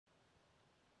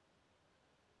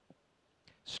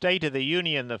State of the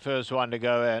Union, the first one to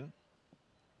go in.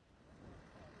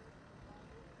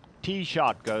 Tee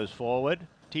shot goes forward.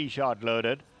 Tee shot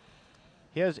loaded.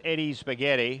 Here's Eddie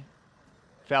Spaghetti.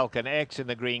 Falcon Ex in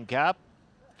the green cap.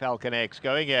 Falcon Ex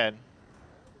going in.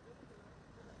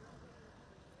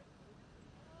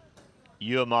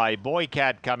 You're My Boy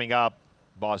Cat coming up.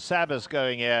 Barsabas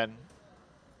going in.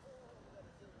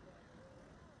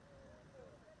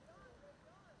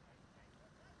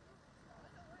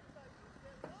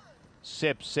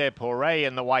 Sip Hooray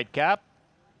in the white cap.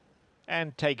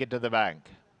 And Take It to the Bank.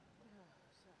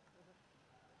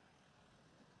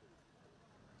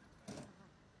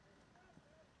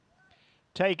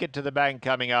 Take It to the Bank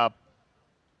coming up.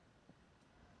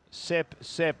 Sip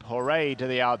Hooray to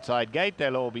the outside gate.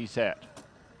 They'll all be set.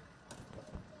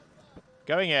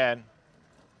 Going in.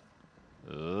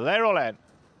 They're all in.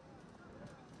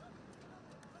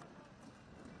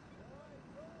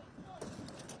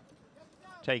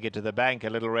 Take It to the Bank, a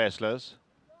little restless.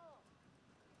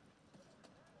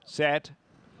 Set.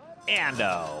 And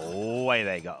away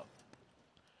they go.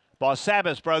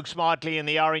 Barsabas broke smartly in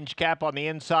the orange cap on the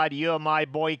inside. You're My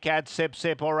Boy Cat. Sip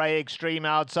Hooray extreme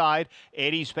outside.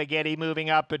 Eddie Spaghetti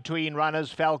moving up between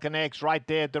runners. Falcon Ex right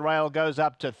there at the rail goes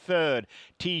up to third.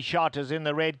 Tee shot is in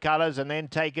the red colours and then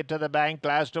Take It to the Bank.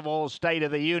 Last of all, State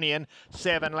of the Union.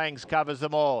 7 lengths covers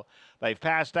them all. They've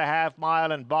passed a half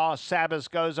mile and Barsabas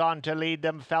goes on to lead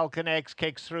them. Falcon Ex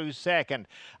kicks through second.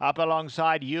 Up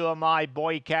alongside You're My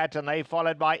Boy Cat, and they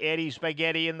followed by Eddie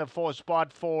Spaghetti in the 4th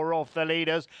spot. 4 off the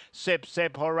leaders. Sip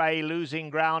Hooray losing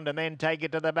ground and then Take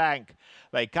It to the Bank.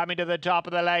 They come into the top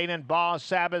of the lane and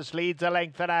Barsabas leads a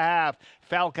length and a half.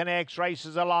 Falcon Ex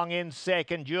races along in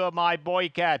second. You're My Boy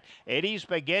Cat. Eddie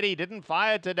Spaghetti didn't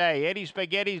fire today. Eddie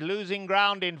Spaghetti's losing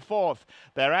ground in 4th.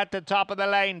 They're at the top of the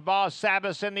lane.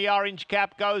 Barsabas in the orange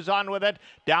cap goes on with it.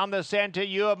 Down the centre,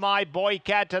 You're My Boy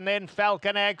Cat and then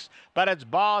Falcon Ex. But it's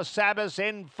Barsabas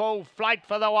in full flight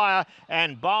for the wire.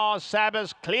 And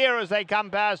Barsabas clear as they come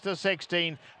past the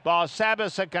 16th.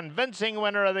 Barsabas a convincing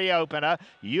winner of the opener.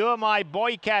 You're My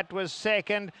Boy Cat was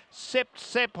second. Sip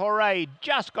Hooray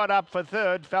just got up for third.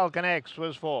 Falcon Ex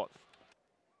was 4th.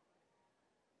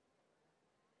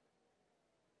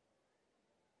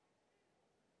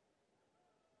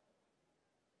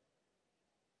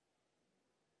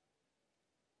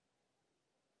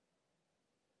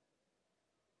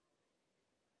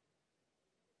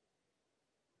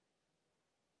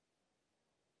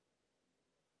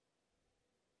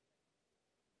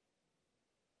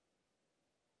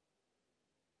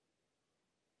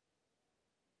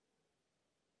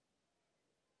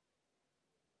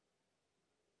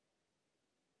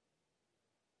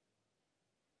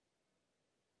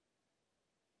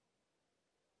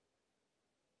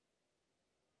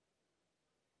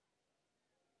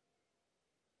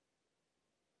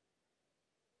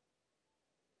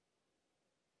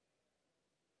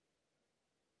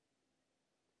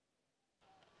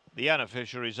 The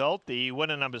unofficial result, the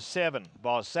winner number 7,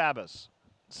 Barsabas.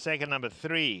 Second number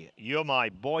 3, You're My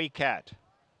Boy Cat.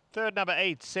 Third number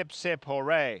 8, Sip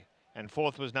Hooray. And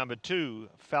 4th was number 2,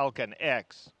 Falcon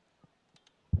Ex.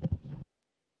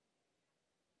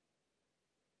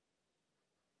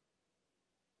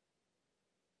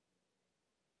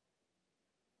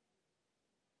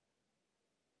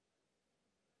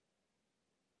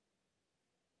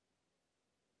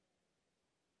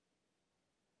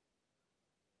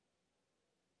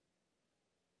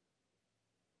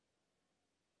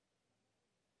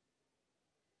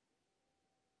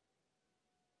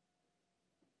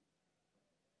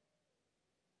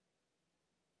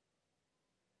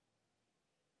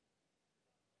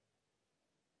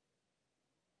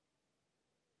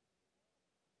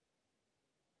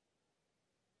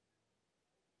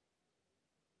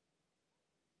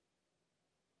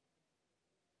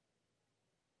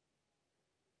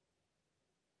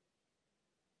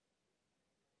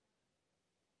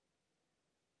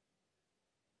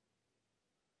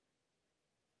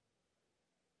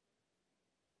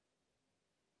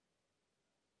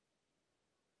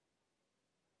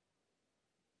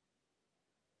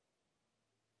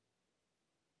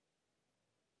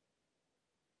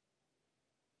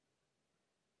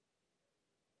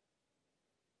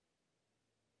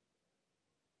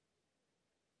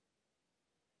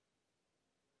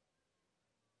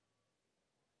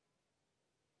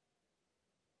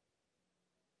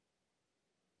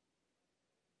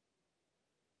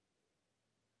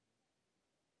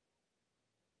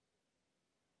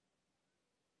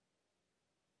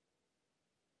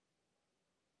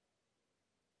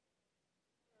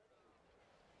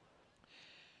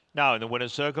 Now in the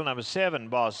winner's circle, number 7,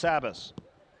 Barsabas.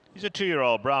 He's a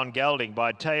 2-year-old brown gelding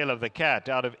by Tail of the Cat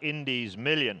out of Indy's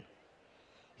Million.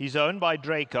 He's owned by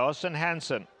Dracos and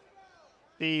Hansen.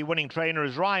 The winning trainer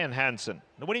is Ryan Hansen.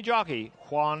 The winning jockey,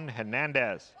 Juan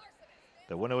Hernandez.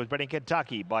 The winner was bred in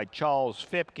Kentucky by Charles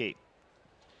Fipke.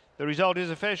 The result is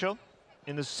official.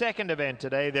 In the second event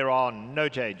today, there are no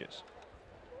changes.